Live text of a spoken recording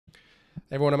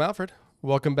Everyone, I'm Alfred.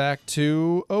 Welcome back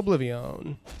to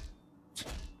Oblivion.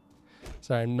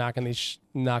 Sorry, I'm knocking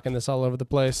this all over the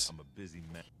place. I'm a busy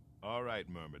man. All right,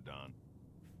 Myrmidon.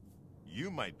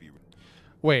 You might be.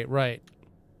 Wait, right.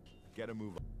 Get a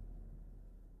move on.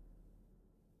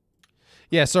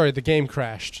 Yeah, sorry, the game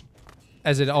crashed,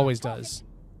 as it always does.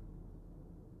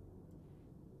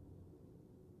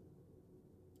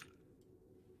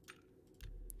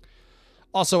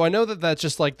 Also, I know that that's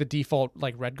just like the default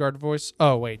like Redguard voice.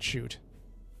 Oh, wait, shoot.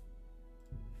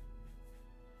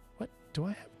 What? Do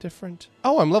I have different?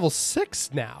 Oh, I'm level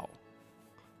 6 now.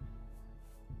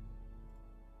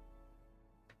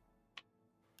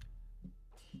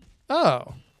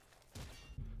 Oh.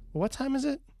 What time is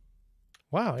it?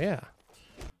 Wow, yeah.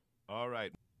 All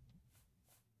right.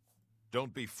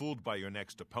 Don't be fooled by your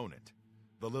next opponent.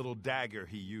 The little dagger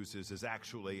he uses is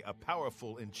actually a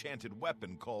powerful enchanted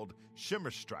weapon called Shimmer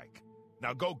Strike.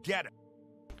 Now go get it.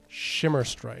 Shimmer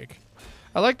Strike.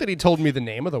 I like that he told me the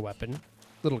name of the weapon.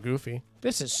 Little goofy.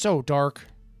 This is so dark.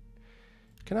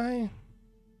 Can I?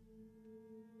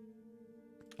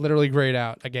 Literally grayed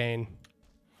out again.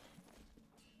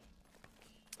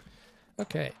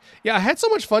 Okay. Yeah, I had so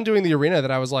much fun doing the arena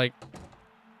that I was like,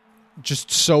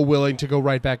 just so willing to go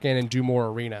right back in and do more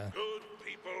arena.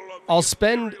 I'll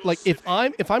spend like if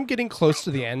I'm getting close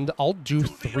to the end, I'll do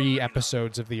 3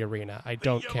 episodes of the arena. I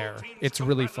don't care. It's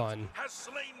really fun. Has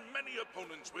slain many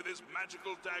opponents with his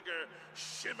magical dagger,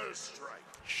 Shimmer Strike.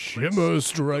 Shimmer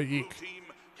Strike.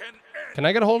 Can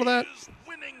I get a hold of that?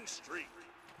 Winning streak.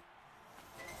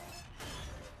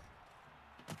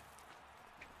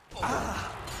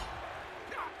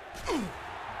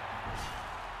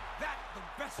 That the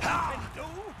best you can do?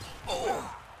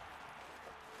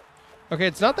 Okay,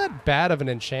 it's not that bad of an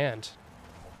enchant.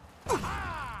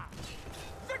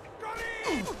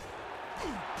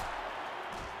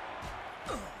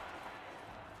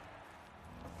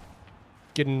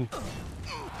 Starting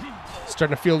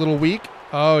to feel a little weak.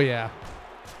 Oh yeah.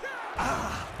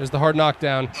 There's the hard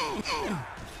knockdown.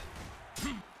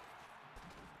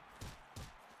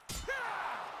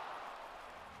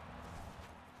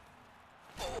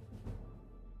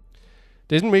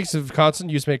 Days and weeks of constant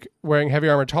use make wearing heavy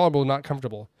armor tolerable, not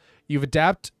comfortable. You've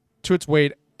adapted to its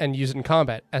weight and use it in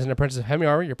combat. As an apprentice of heavy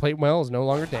armor, your plate mail is no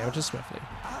longer damaged as swiftly.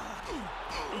 Good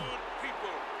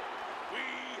people,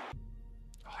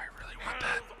 I really want have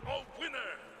that. a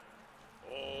winner.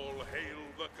 All hail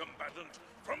the combatant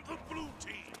from the blue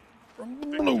team. From the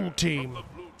blue team. From the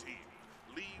blue team.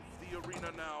 Leave the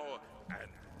arena now and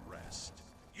rest.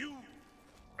 You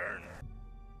earn it.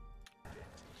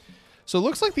 So it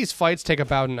looks like these fights take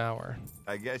about an hour.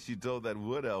 I guess you told that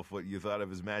wood elf what you thought of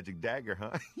his magic dagger,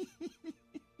 huh?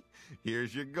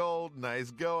 Here's your gold. Nice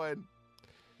going.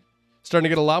 Starting to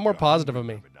get a lot more positive of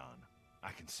me. Myrmidon.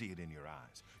 I can see it in your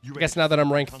eyes. I guess now that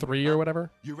I'm rank 3 or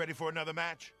whatever. You ready for another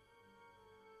match?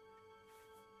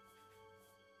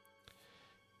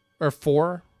 Or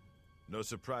 4. No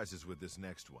surprises with this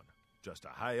next one. Just a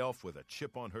high elf with a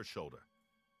chip on her shoulder.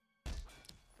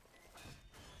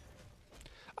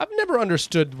 I've never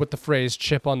understood what the phrase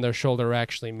chip on their shoulder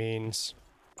actually means.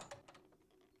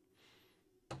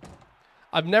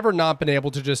 I've never not been able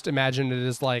to just imagine it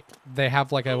as like they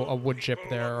have like a wood chip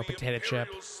there or a potato chip.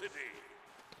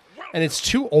 And it's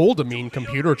too old to mean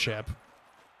computer chip.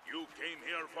 You came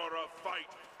here for a fight,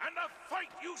 and a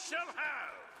fight you shall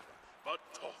have. But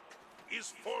talk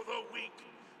is for the weak.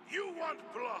 You want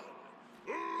blood?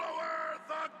 Lower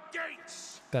the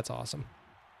gates. That's awesome.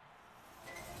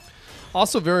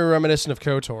 Also very reminiscent of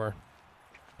KOTOR.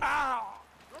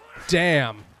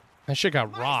 Damn. That shit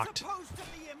got rocked. Supposed to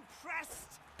be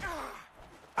impressed.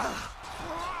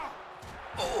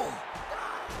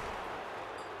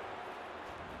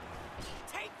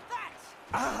 Take that.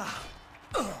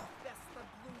 Best the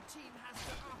blue team has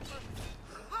to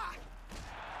offer.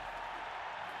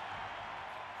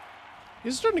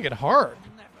 He's starting to get hard.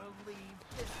 Never leave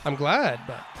this. I'm glad,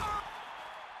 but...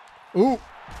 Ooh.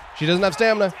 She doesn't have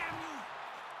stamina. Damn you.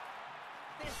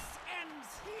 This ends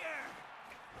here.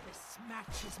 This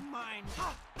match is mine.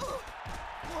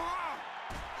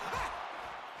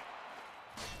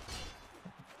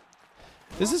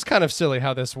 This is kind of silly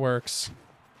how this works.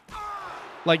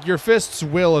 Like, your fists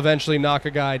will eventually knock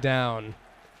a guy down,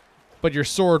 but your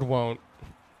sword won't.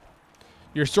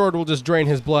 Your sword will just drain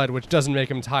his blood, which doesn't make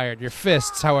him tired. Your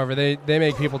fists, however, they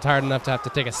make people tired enough to have to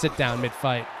take a sit-down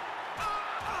mid-fight.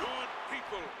 Good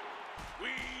people, we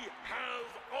have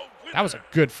a winner. That was a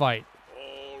good fight.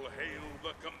 All hail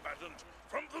the combatant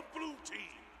from the blue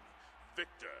team.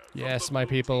 Victor. from Yes, the my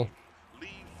blue people. team. Leave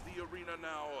the arena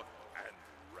now and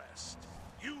rest.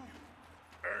 You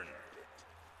earned it.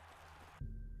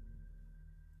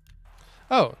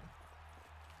 Oh.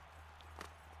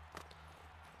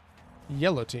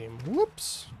 Yellow team.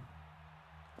 Whoops.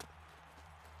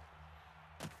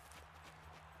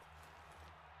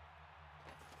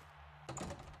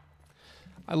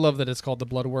 I love that it's called the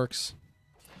Bloodworks.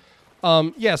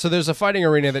 Yeah, so there's a fighting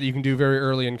arena that you can do very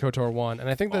early in KOTOR 1, and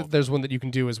I think that there's one that you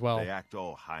can do as well. They act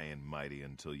all high and mighty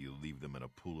until you leave them in a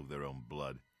pool of their own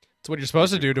blood. It's what you're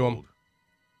supposed to do to them.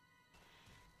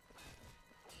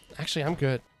 Actually, I'm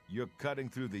good. You're cutting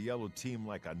through the yellow team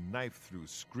like a knife through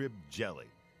scrib jelly.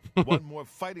 One more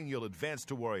fighting, you'll advance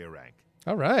to warrior rank.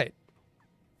 All right.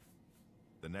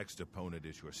 The next opponent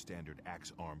is your standard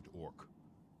axe-armed orc.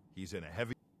 He's in a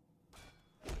heavy...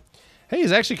 Hey,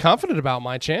 he's actually confident about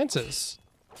my chances.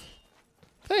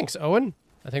 Thanks, Owen.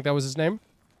 I think that was his name.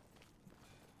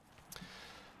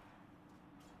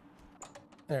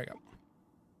 There we go.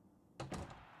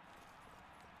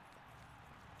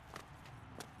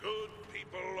 Good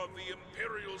people of the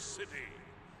Imperial City,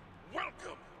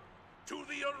 welcome to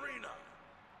the arena.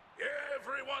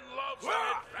 Everyone loves an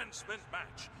advancement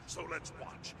match, so let's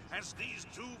watch as these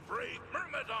two brave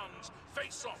Myrmidons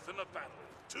face off in a battle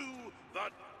to the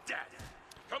death.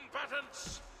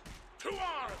 Combatants, to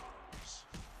arms!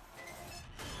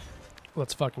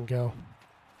 Let's fucking go.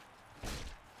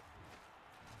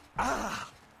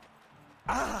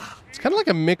 It's kind of like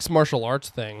a mixed martial arts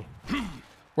thing,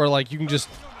 where like you can just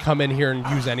come in here and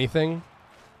use anything.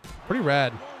 Pretty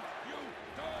rad.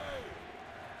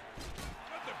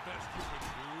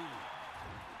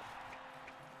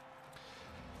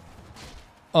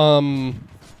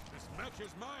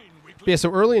 Yeah,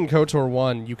 so early in KOTOR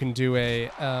 1, you can do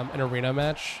an arena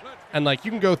match, and like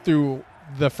you can go through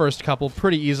the first couple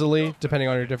pretty easily, depending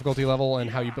on your difficulty level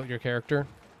and how you build your character.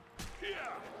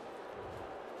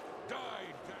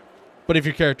 But if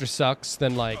your character sucks,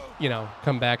 then like, you know,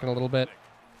 come back in a little bit.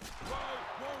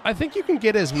 I think you can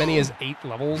get as many as 8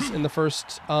 levels in the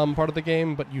first part of the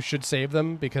game, but you should save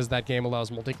them because that game allows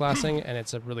multi-classing, and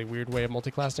it's a really weird way of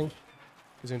multi-classing.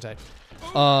 Zoom tight.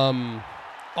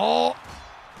 Oh,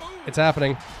 it's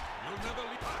happening.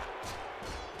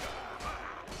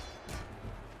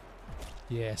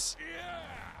 Yes.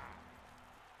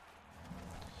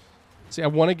 See, I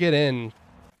want to get in.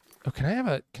 Oh, can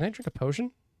I drink a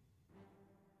potion?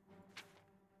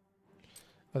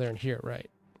 Oh, they're in here, right.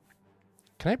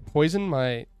 Can I poison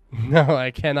my... No,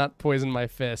 I cannot poison my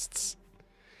fists.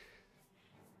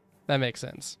 That makes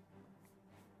sense.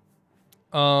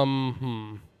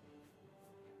 Well,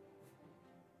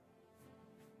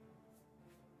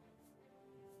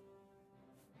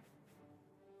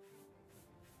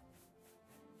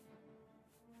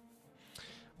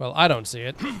 I don't see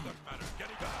it.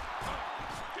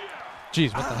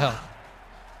 Jeez, what the hell?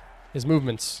 His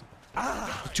movements.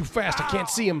 Too fast, I can't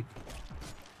see him.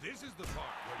 This is the part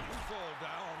where you fall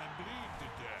down and bleed to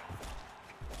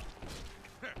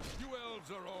death. You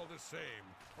elves are all the same.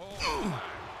 All black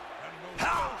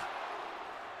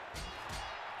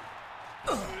and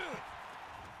no...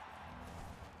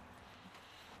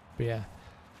 But yeah.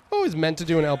 Always meant to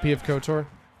do an LP of KOTOR,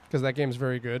 because that game's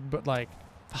very good, but like,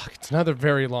 fuck, it's another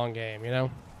very long game, you know?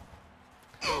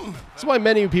 That's why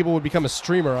many people would become a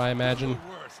streamer, I imagine.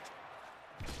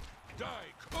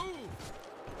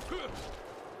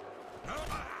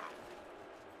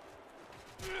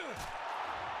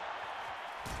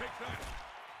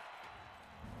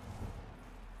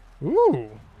 Ooh,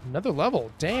 another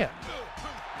level. Damn.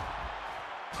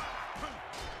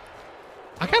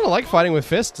 I kind of like fighting with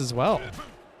fists as well. Good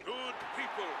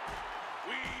people,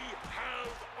 we have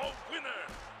a winner.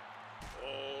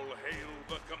 All hail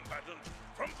the combatant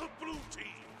from the blue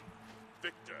team.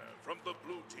 Victor from the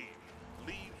blue team,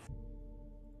 leave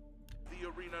the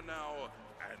arena now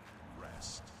and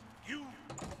rest. You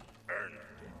earned it.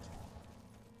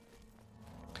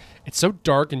 It's so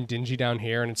dark and dingy down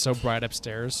here, and it's so bright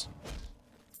upstairs.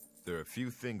 There are few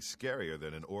things scarier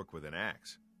than an orc with an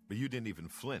axe, but you didn't even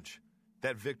flinch.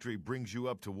 That victory brings you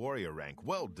up to warrior rank.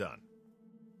 Well done.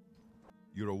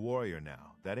 You're a warrior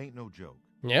now. That ain't no joke.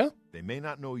 Yeah? They may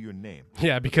not know your name.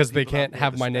 Yeah, because they People out can't there,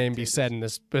 have the my name be spectators, said in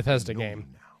this Bethesda know game. you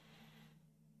now.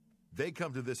 They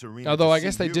come to this arena. Although to I see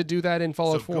guess they you. did do that in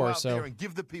Fallout So go 4, out there so... and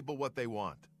give the people what they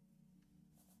want.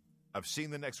 I've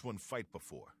seen the next one fight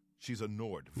before. She's a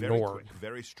Nord, very Nord. quick,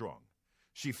 very strong.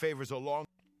 She favors a long...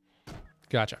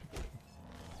 Gotcha.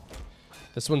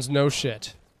 This one's no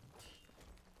shit.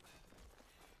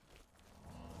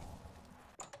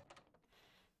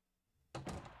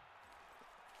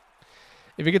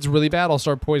 If it gets really bad, I'll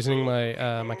start poisoning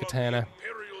my my katana.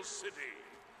 Imperial City,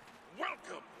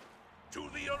 welcome to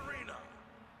the arena.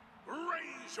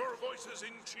 Raise your voices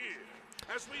in cheer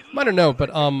I don't know, but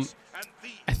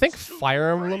I think Fire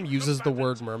Emblem uses the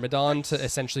word Myrmidon to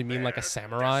essentially mean like a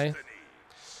samurai.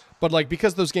 But like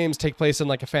because those games take place in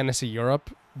like a fantasy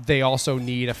Europe, they also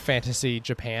need a fantasy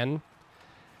Japan.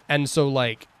 And so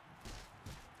like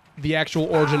the actual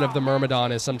origin of the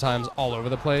Myrmidon is sometimes all over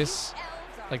the place.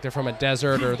 Like they're from a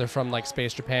desert or they're from like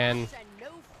space Japan.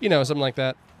 You know, something like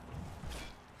that.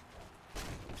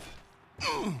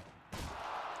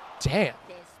 Damn.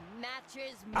 This match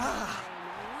is mine,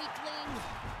 weakling.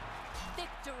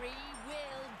 Victory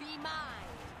will be mine.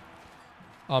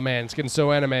 Oh man, it's getting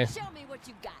so anime. Show me what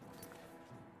you got.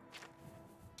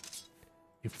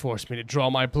 You forced me to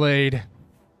draw my blade.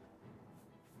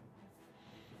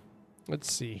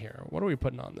 Let's see here. What are we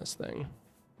putting on this thing?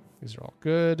 These are all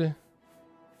good.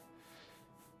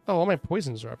 Oh, all my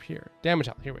poisons are up here. Damage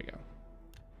health. Here we go.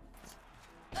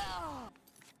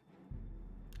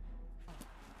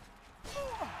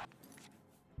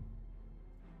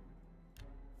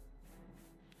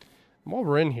 While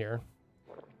we're in here,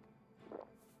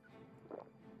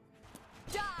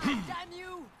 Die, damn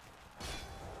you!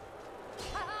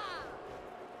 Ha-ha!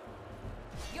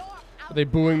 You're out. are they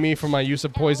booing me for my use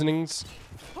of poisonings?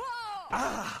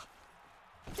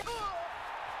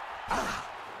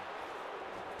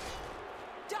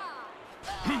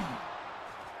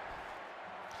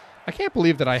 I can't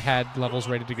believe that I had levels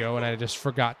ready to go and I just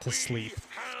forgot to sleep. We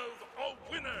have a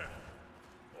winner.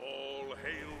 All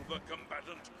hail the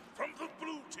combatant from the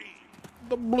blue team.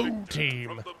 The blue Victor team.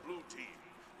 From the blue team.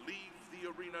 Leave the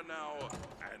arena now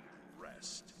and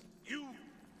rest. You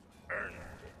earned it.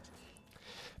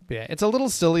 But yeah, it's a little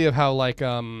silly of how like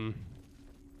You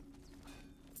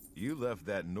left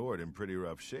that Nord in pretty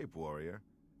rough shape, warrior.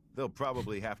 They'll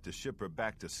probably have to ship her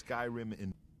back to Skyrim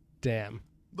in... damn.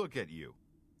 Look at you.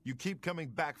 You keep coming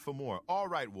back for more. All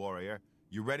right, warrior.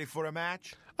 You ready for a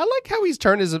match? I like how he's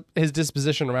turned his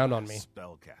disposition around on me.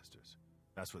 Spellcasters.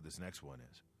 That's what this next one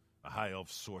is. A high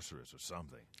elf sorceress or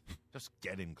something. Just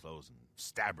get in close and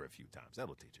stab her a few times.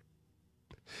 That'll teach her.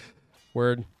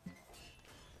 Word.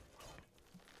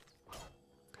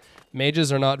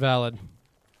 Mages are not valid.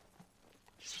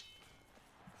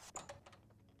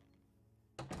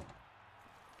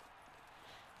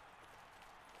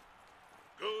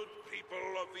 Good people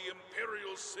of the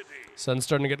Imperial City. Sun's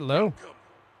starting to get low. Welcome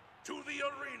to the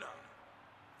arena.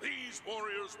 These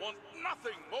warriors want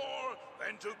nothing more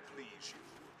than to please you.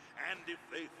 And if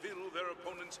they fill their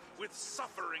opponents with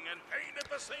suffering and pain at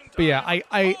the same time... But yeah, I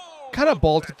all kind of the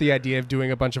balked at the better. idea of doing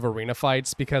a bunch of arena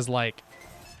fights because, like,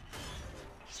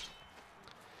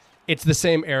 it's the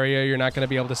same area. You're not going to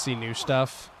be able to see new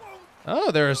stuff. Oh,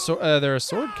 they're a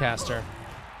sword caster.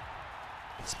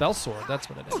 Spell sword, that's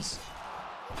what it is.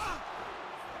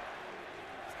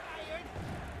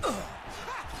 The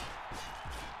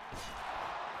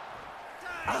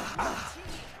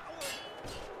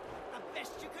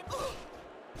best you could do.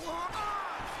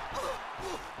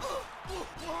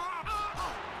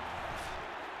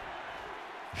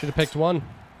 Should have picked one. Am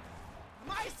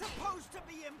I supposed to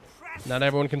be impressed? Not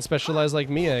everyone can specialize like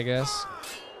me, I guess.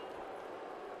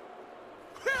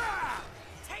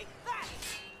 Take that!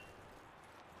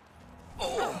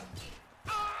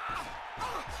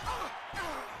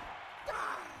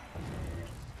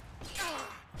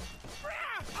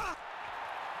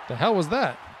 The hell was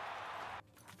that?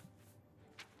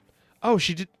 Oh,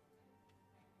 she did.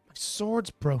 My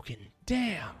sword's broken.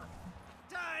 Damn.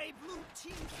 Die, blue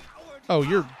team coward! Oh,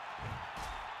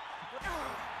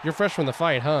 you're fresh from the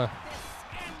fight, huh? This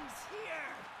ends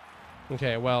here.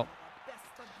 Okay, well, Best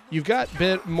of blue you've got a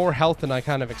bit more health than I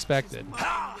kind of expected.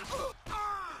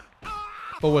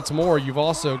 But what's more, you've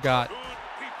also got Good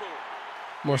people,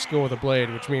 more skill with a blade,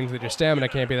 which means that your stamina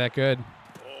can't be that good.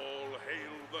 all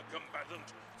hail the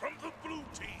combatant from the blue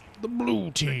team. The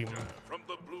blue team. From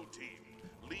the blue team,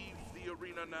 leave the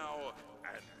arena now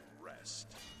and rest.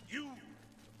 You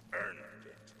earned it.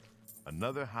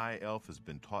 Another high elf has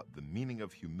been taught the meaning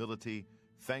of humility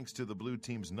thanks to the blue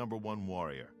team's #1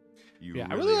 warrior. You Yeah,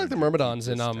 I really like earned the your keep Myrmidons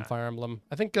in this time. Fire Emblem.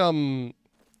 I think his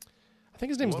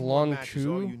name's One more Long match is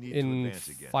all Ku you need to in advance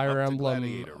again, Fire up to Emblem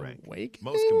Gladiator rank. Awakening.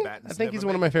 Most combatants I think he's never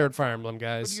one of make my it favorite that Fire far. Emblem But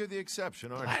guys. you're the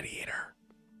exception, aren't you? Gladiator.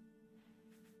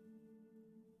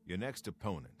 Your next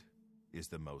opponent is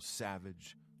the most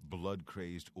savage,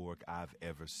 blood-crazed orc I've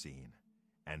ever seen.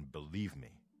 And believe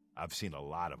me, I've seen a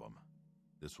lot of them.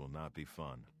 This will not be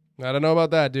fun. I don't know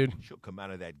about that, dude. She'll come out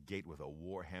of that gate with a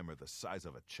warhammer the size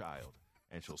of a child,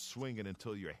 and she'll swing it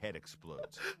until your head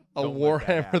explodes. A Don't let that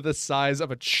warhammer happen. the size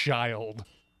of a child.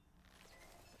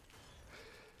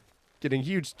 Getting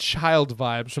huge child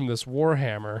vibes from this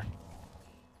warhammer.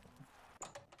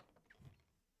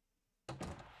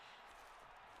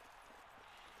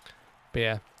 But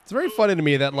yeah, it's very funny to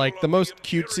me that like the most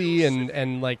cutesy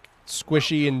and like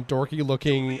squishy and dorky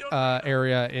looking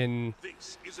area in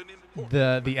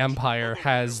the Empire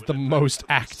has the most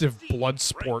active blood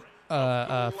sport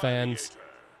fans.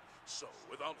 So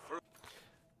without further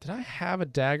Did I have a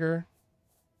dagger?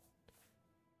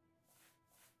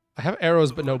 I have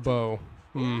arrows but no bow.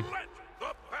 let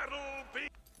the battle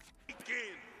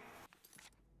begin.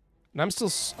 And I'm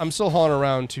still hauling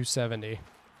around 270.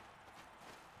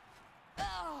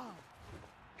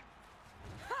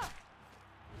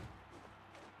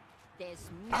 This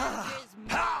match is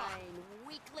mine,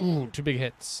 weakling. Ooh, 2 big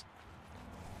hits.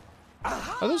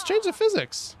 Are those change of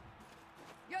physics?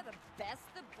 You're the best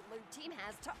the blue team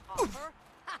has to offer.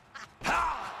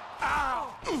 I'm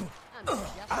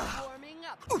just warming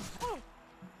up.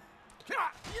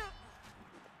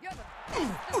 You're the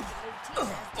best the blue team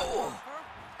has to offer.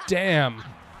 Damn.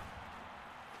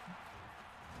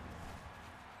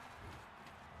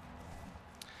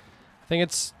 I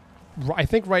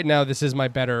think right now this is my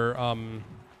better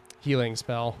healing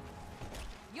spell.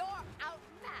 You're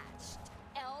outmatched,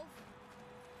 elf.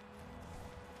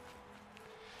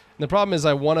 And the problem is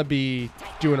I want to be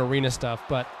doing arena stuff,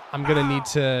 but I'm gonna need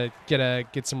to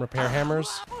get some repair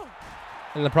hammers.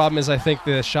 And the problem is I think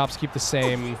the shops keep the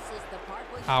same This is the part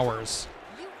where hours.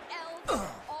 you elves are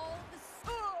all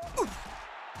the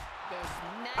This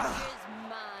match is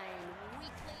mine,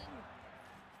 weakling.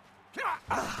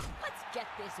 Let's get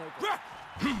this over.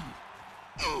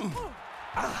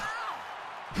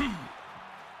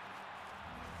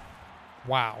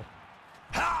 Wow.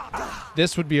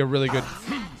 This would be a really good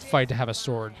fight to have a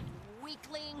sword.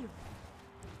 Weakling.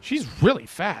 She's really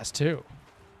fast too.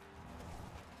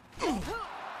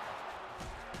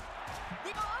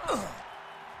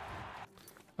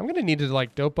 I'm gonna need to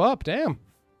like dope up, damn.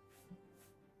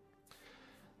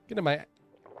 Getting my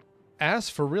ass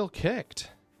for real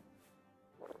kicked.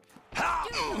 Do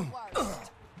the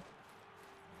worst.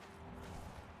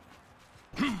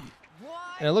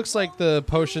 And it looks like the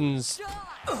potions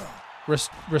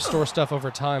restore stuff over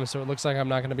time, so it looks like I'm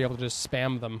not gonna be able to just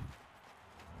spam them.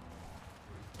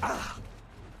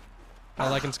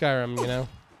 Like in Skyrim, you know?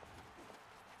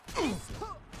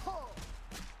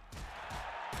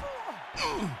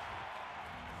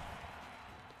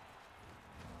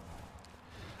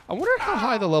 I wonder how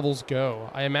high the levels go.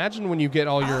 I imagine when you get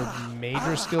all your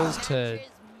major skills to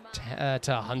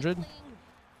 100.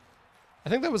 I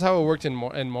think that was how it worked in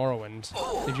Morrowind.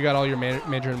 If you got all your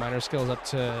major and minor skills up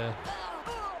to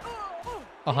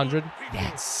 100.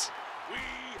 Yes. We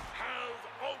have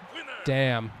a winner.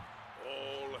 Damn.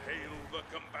 All hail the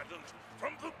combatant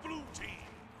from the blue team.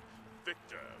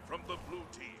 Victor from the blue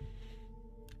team.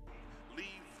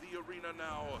 Leave the arena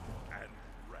now and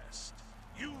rest.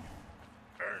 You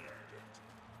earned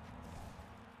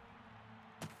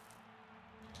it.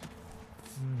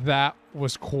 That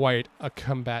was quite a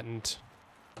combatant.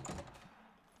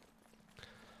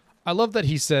 I love that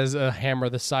he says a hammer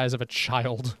the size of a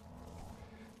child.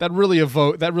 That really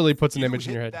puts an image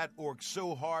in your head. That orc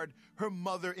so hard, her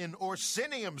mother in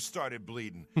Orsinium started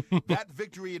bleeding. That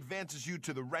victory advances you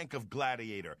to the rank of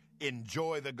gladiator.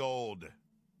 Enjoy the gold.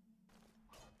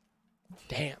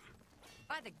 Damn.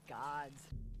 By the gods.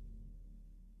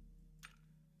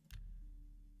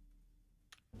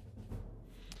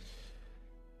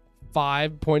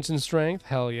 Five points in strength.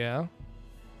 Hell yeah.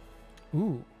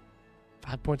 Ooh.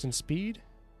 5 points in speed.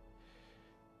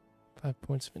 5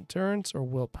 points of endurance or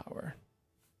willpower.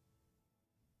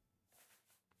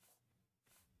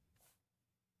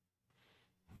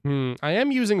 I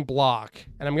am using block,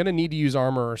 and I'm going to need to use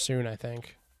armor soon, I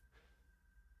think.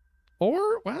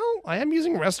 Or, well, I am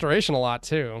using restoration a lot,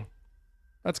 too.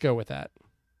 Let's go with that.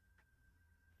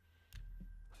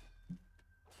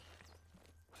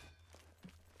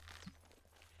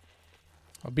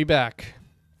 I'll be back.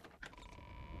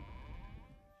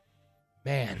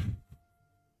 Man.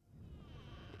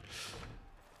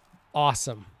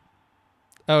 Awesome.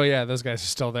 Oh, yeah, those guys are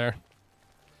still there.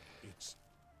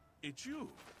 It's you,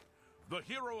 the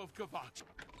hero of Kvatch.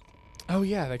 Oh,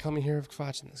 yeah, they call me Hero of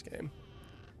Kvatch in this game.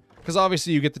 Because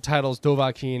obviously you get the titles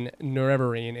Dovahkiin,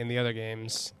 Nureberine in the other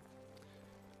games.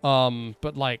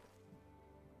 But, like,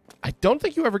 I don't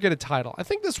think you ever get a title. I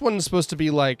think this one is supposed to be,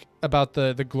 like, about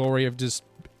the glory of just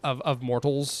of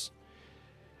mortals.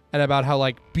 And about how,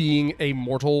 like, being a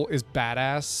mortal is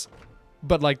badass.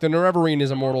 But, like, the Nureberine is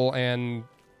immortal and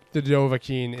the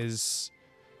Dovahkiin is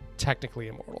technically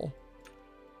immortal.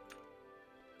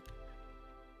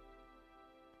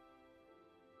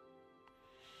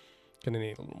 Gonna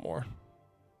need a little more.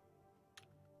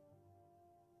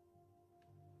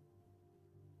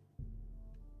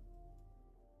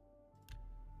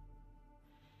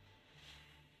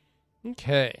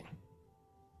 Okay.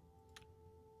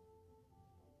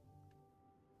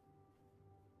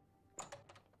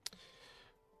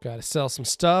 Gotta sell some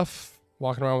stuff.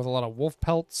 Walking around with a lot of wolf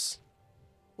pelts.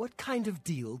 What kind of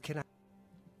deal can I...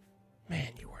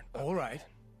 Man, you weren't... All right.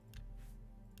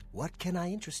 What can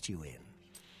I interest you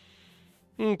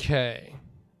in? Okay.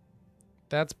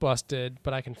 That's busted,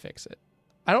 but I can fix it.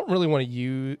 I don't really want to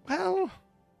use... Well...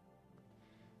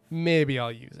 Maybe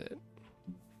I'll use it.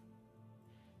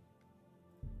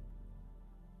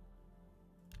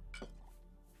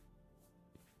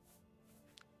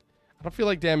 I don't feel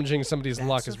like damaging somebody's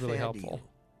luck is really helpful. Deal.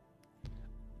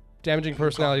 Damaging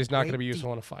personality is not going to be great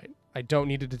useful in a fight. I don't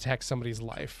need to detect somebody's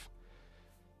life.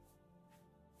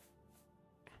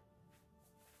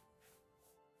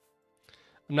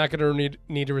 I'm not going to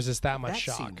need to resist that much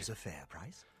shock. Seems a fair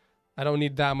price. I don't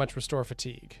need that much restore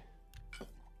fatigue.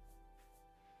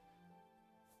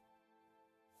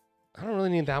 I don't really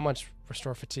need that much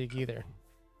restore fatigue either.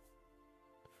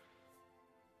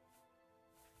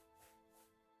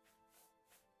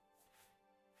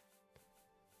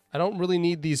 I don't really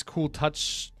need these cool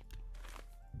touch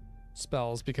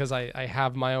spells because I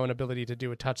have my own ability to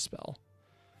do a touch spell.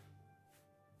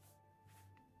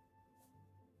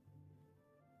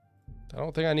 I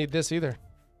don't think I need this either.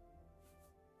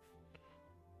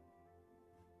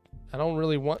 I don't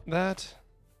really want that.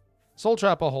 Soul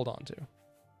Trap I'll hold on to.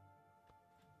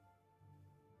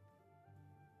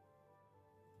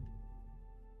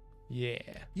 Yeah.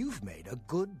 You've made a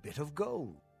good bit of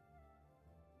gold.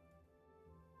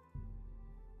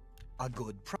 A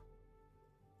good price.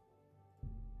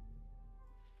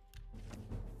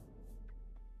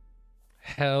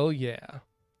 Hell yeah.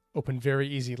 Open very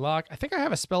easy lock. I think I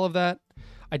have a spell of that.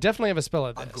 I definitely have a spell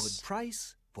of this. A good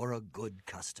price for a good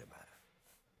customer.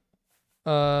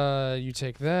 You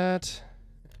take that.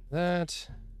 That.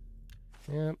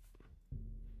 Yep.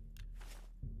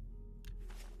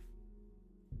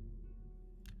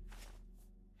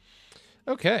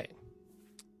 Okay.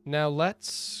 Now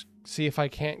let's see if I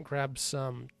can't grab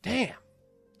some. Damn.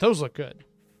 Those look good.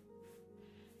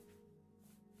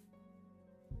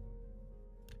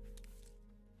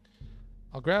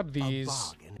 I'll grab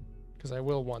these because I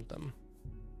will want them.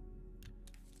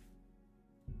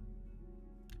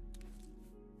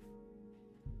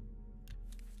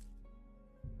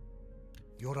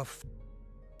 You're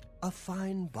a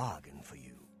fine bargain for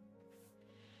you.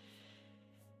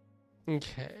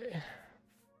 Okay.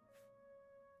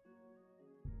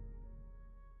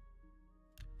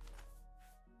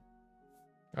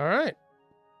 All right.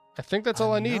 I think that's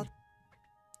all I need.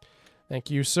 Thank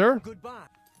you, sir. Goodbye.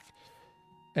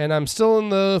 And I'm still in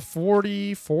the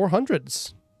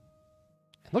 4400s.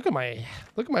 Look at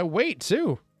my weight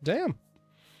too. Damn.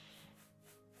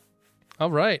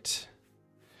 All right.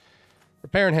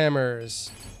 Repairing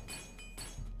hammers.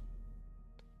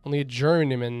 Only a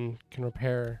journeyman can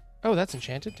repair. Oh, that's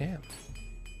enchanted. Damn.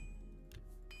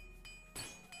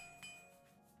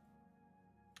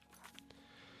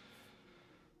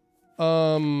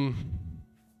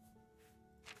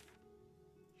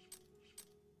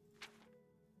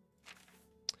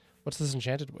 What's this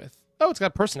enchanted with? Oh, it's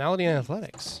got personality and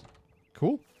athletics.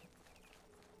 Cool.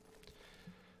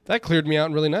 That cleared me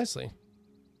out really nicely.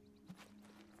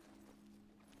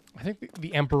 I think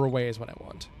the Emperor way is what I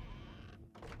want.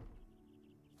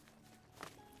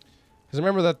 Because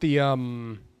remember that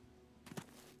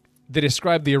they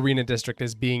described the arena district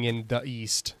as being in the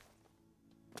east.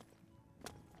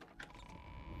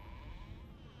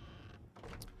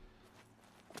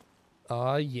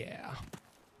 Yeah.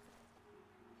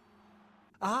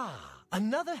 Ah,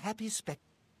 another happy spec.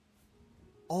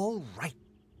 All right.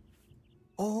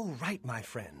 All right, my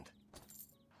friend.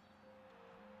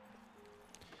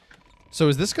 So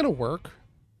is this going to work?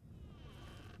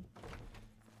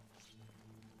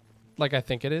 Like I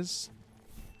think it is?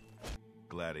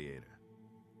 Gladiator.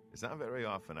 It's not very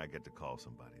often I get to call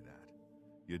somebody that.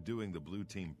 You're doing the blue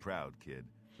team proud, kid.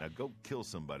 Now go kill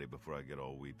somebody before I get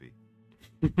all weepy.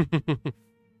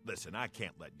 Listen, I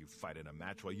can't let you fight in a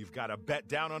match while you've got a bet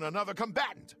down on another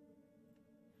combatant.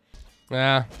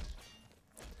 Yeah.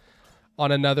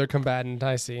 On another combatant,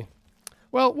 I see.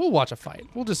 Well, we'll watch a fight.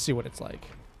 We'll just see what it's like.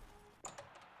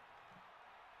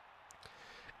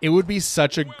 It would be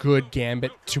such a good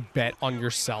gambit to bet on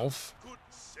yourself.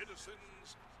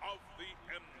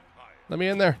 Let me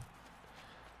in there.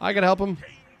 I can help him.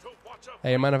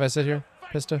 Hey, you mind if I sit here,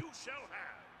 Pista?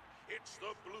 It's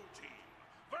the blue team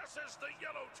versus the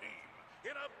yellow team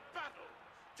in a battle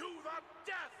to the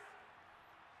death.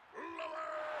 Lower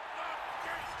the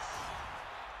gates.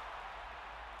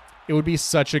 It would be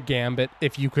such a gambit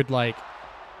if you could, like,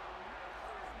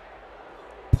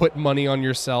 put money on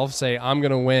yourself, say, I'm going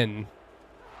to win.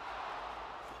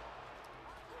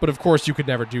 But of course you could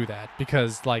never do that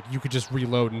because like you could just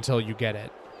reload until you get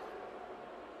it.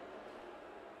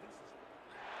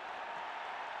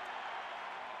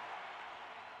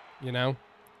 You know?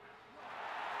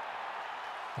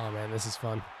 Oh man, this is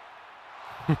fun.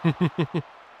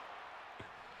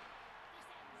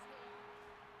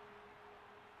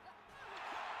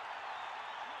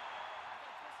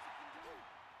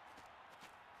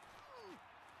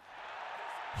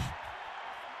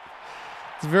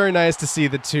 It's very nice to see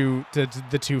the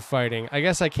two fighting. I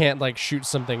guess I can't like shoot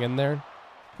something in there.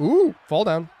 Ooh, fall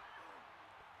down.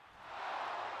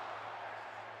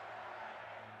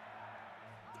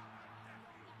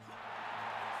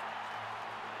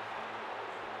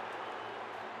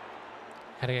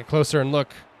 Had to get closer and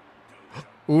look.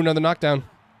 Ooh, another knockdown.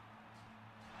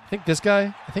 I think this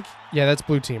guy, yeah, that's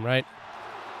blue team, right?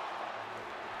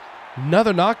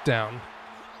 Another knockdown.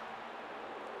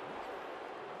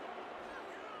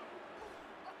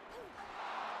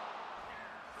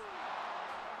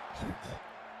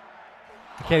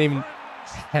 I can't even.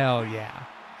 Hell yeah.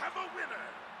 Have a winner.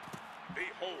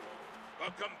 Behold,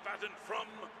 a combatant from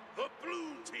the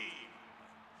blue team.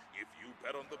 If you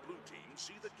bet on the blue team,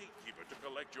 see the gatekeeper to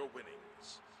collect your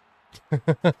winnings.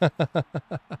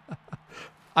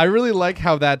 I really like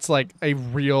how that's like a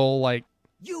real like.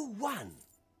 You won.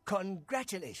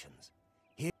 Congratulations.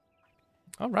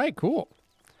 All right, cool.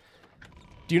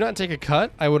 Do you not take a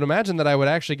cut? I would imagine that I would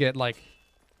actually get like.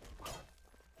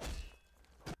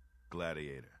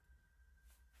 Gladiator.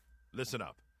 Listen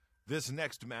up. This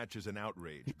next match is an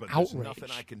outrage, but Outrage. there's nothing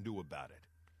I can do about it.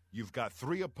 You've got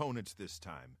 3 opponents this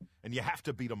time, and you have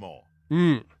to beat them all.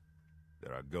 Mm.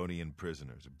 They're Argonian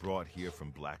prisoners brought here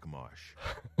from Black Marsh.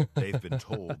 They've been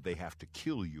told they have to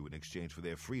kill you in exchange for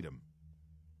their freedom.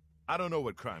 I don't know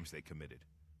what crimes they committed,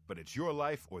 but it's your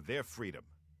life or their freedom.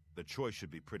 The choice should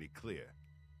be pretty clear.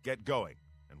 Get going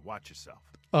and watch yourself.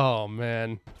 Oh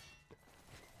man.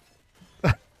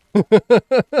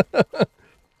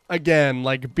 Again,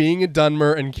 like being a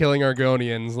Dunmer and killing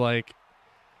Argonians, like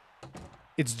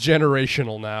it's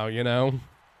generational now, you know?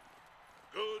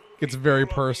 It's very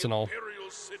personal.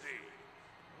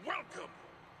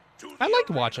 I like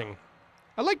watching.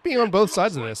 I like being on both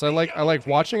sides of this. I like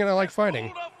watching and I like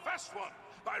fighting.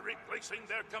 By replacing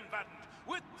their combatant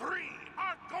with 3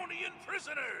 Argonian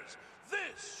prisoners.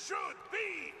 This should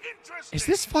be interesting. Is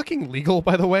this fucking legal,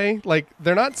 by the way? Like,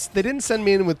 they didn't send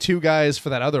me in with 2 guys for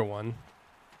that other one.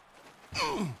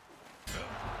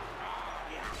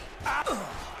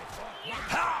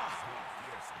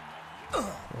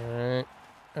 Alright.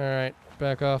 Alright.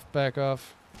 Back off, back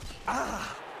off.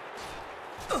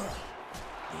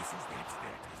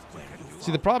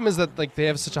 See, the problem is that like they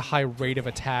have such a high rate of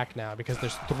attack now because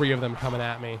there's 3 of them coming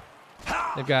at me.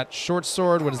 They've got short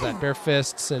sword, what is that, bare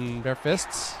fists and bare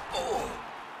fists?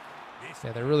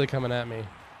 Yeah, they're really coming at me.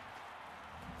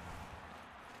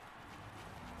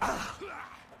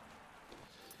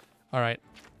 Alright,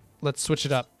 let's switch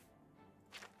it up.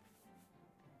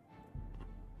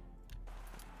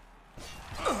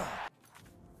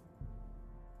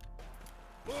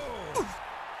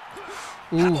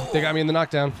 Ooh, they got me in the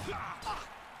knockdown.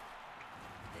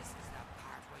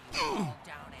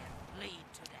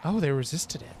 Oh, they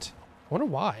resisted it. I wonder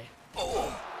why.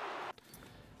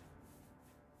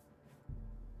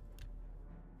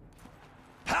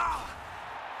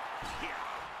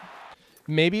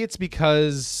 Maybe it's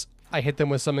because I hit them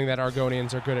with something that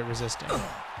Argonians are good at resisting.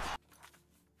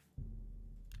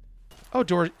 Oh,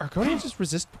 do Argonians just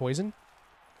resist poison?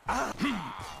 I'm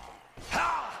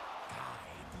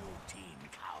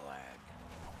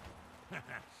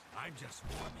just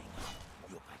warming up,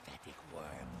 you pathetic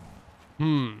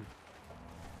worm.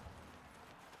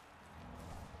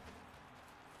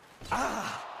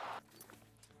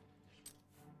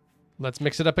 Let's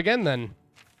mix it up again then.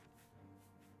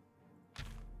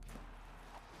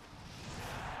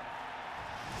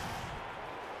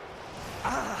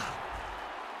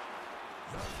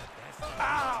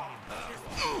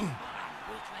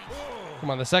 Come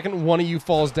on, the second one of you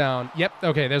falls down. Yep,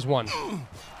 okay, there's one.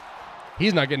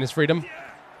 He's not getting his freedom.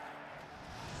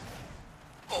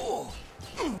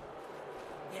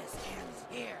 This ends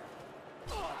here.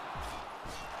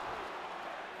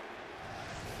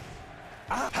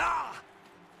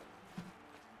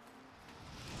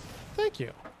 Thank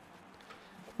you.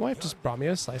 Wife just brought me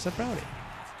a slice of brownie.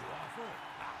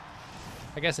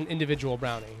 I guess an individual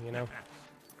brownie, you know?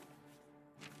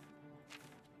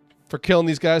 For killing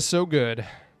these guys so good.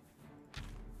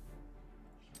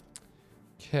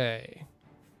 Okay.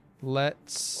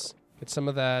 Let's get some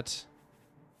of that.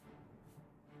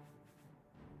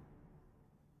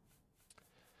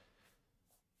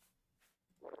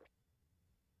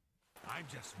 I'm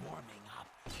just warming up.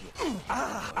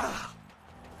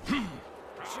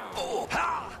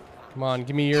 Come on,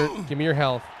 give me your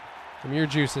health. Give me your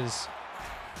juices.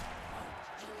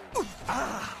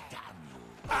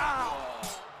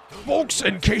 Folks,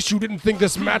 in case you didn't think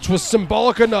this match was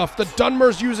symbolic enough, the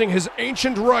Dunmer's using his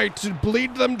ancient right to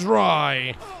bleed them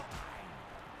dry.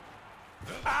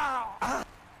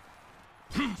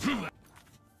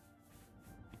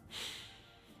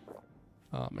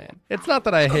 Oh man, it's not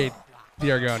that I hate the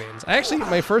Argonians. Actually,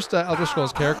 my first Elder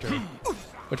Scrolls character,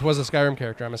 which was a Skyrim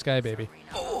character, I'm a Sky baby,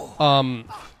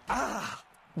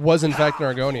 was in fact an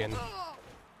Argonian.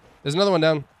 There's another one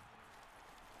down.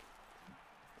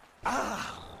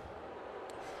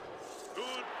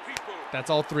 That's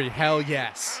all three. Hell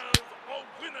yes.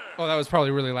 Oh, that was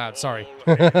probably really loud. Sorry.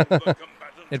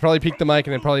 It probably peaked the mic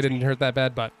and it probably didn't hurt that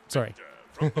bad, but sorry.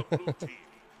 From the blue team,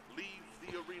 leave the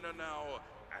arena now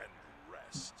and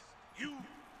rest. You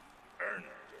earned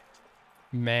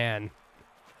it. Man.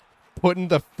 Putting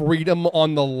the freedom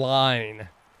on the line.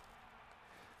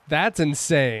 That's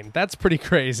insane. That's pretty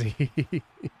crazy.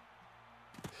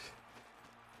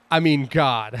 I mean,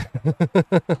 God.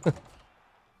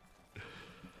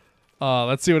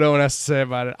 Let's see what Owen has to say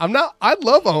about it. I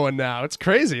love Owen now. It's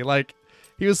crazy. Like,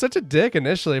 he was such a dick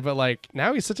initially, but like,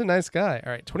 now he's such a nice guy.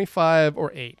 All right, 25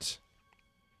 or 8.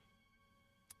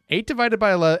 8 divided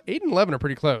by 11, 8 and 11 are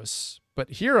pretty close. But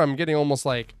here I'm getting almost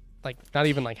like not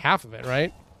even like half of it,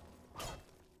 right?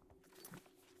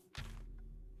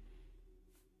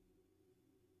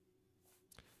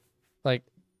 Like,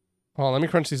 hold on, let me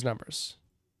crunch these numbers.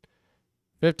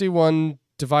 51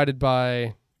 divided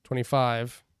by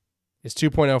 25 is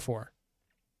 2.04.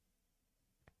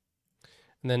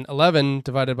 And then 11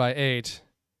 divided by 8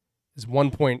 is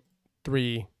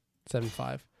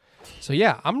 1.375. So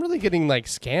yeah, I'm really getting like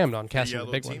scammed on casting the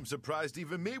big yellow team one. surprised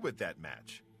even me with that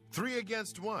match. 3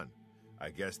 against 1.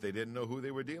 I guess they didn't know who they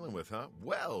were dealing with, huh?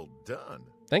 Well done.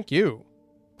 Thank you.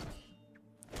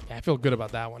 Yeah, I feel good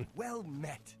about that one. Well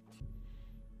met.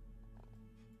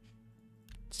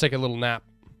 Let's take a little nap.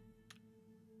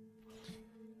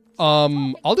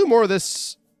 I'll do more of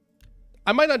this.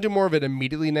 I might not do more of it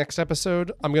immediately next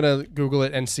episode. I'm gonna Google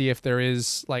it and see if there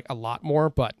is like a lot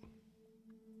more, but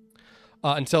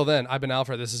until then, I've been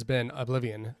Alfred. This has been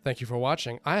Oblivion. Thank you for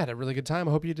watching. I had a really good time.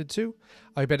 I hope you did too.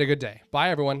 I hope you had a good day. Bye,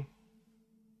 everyone.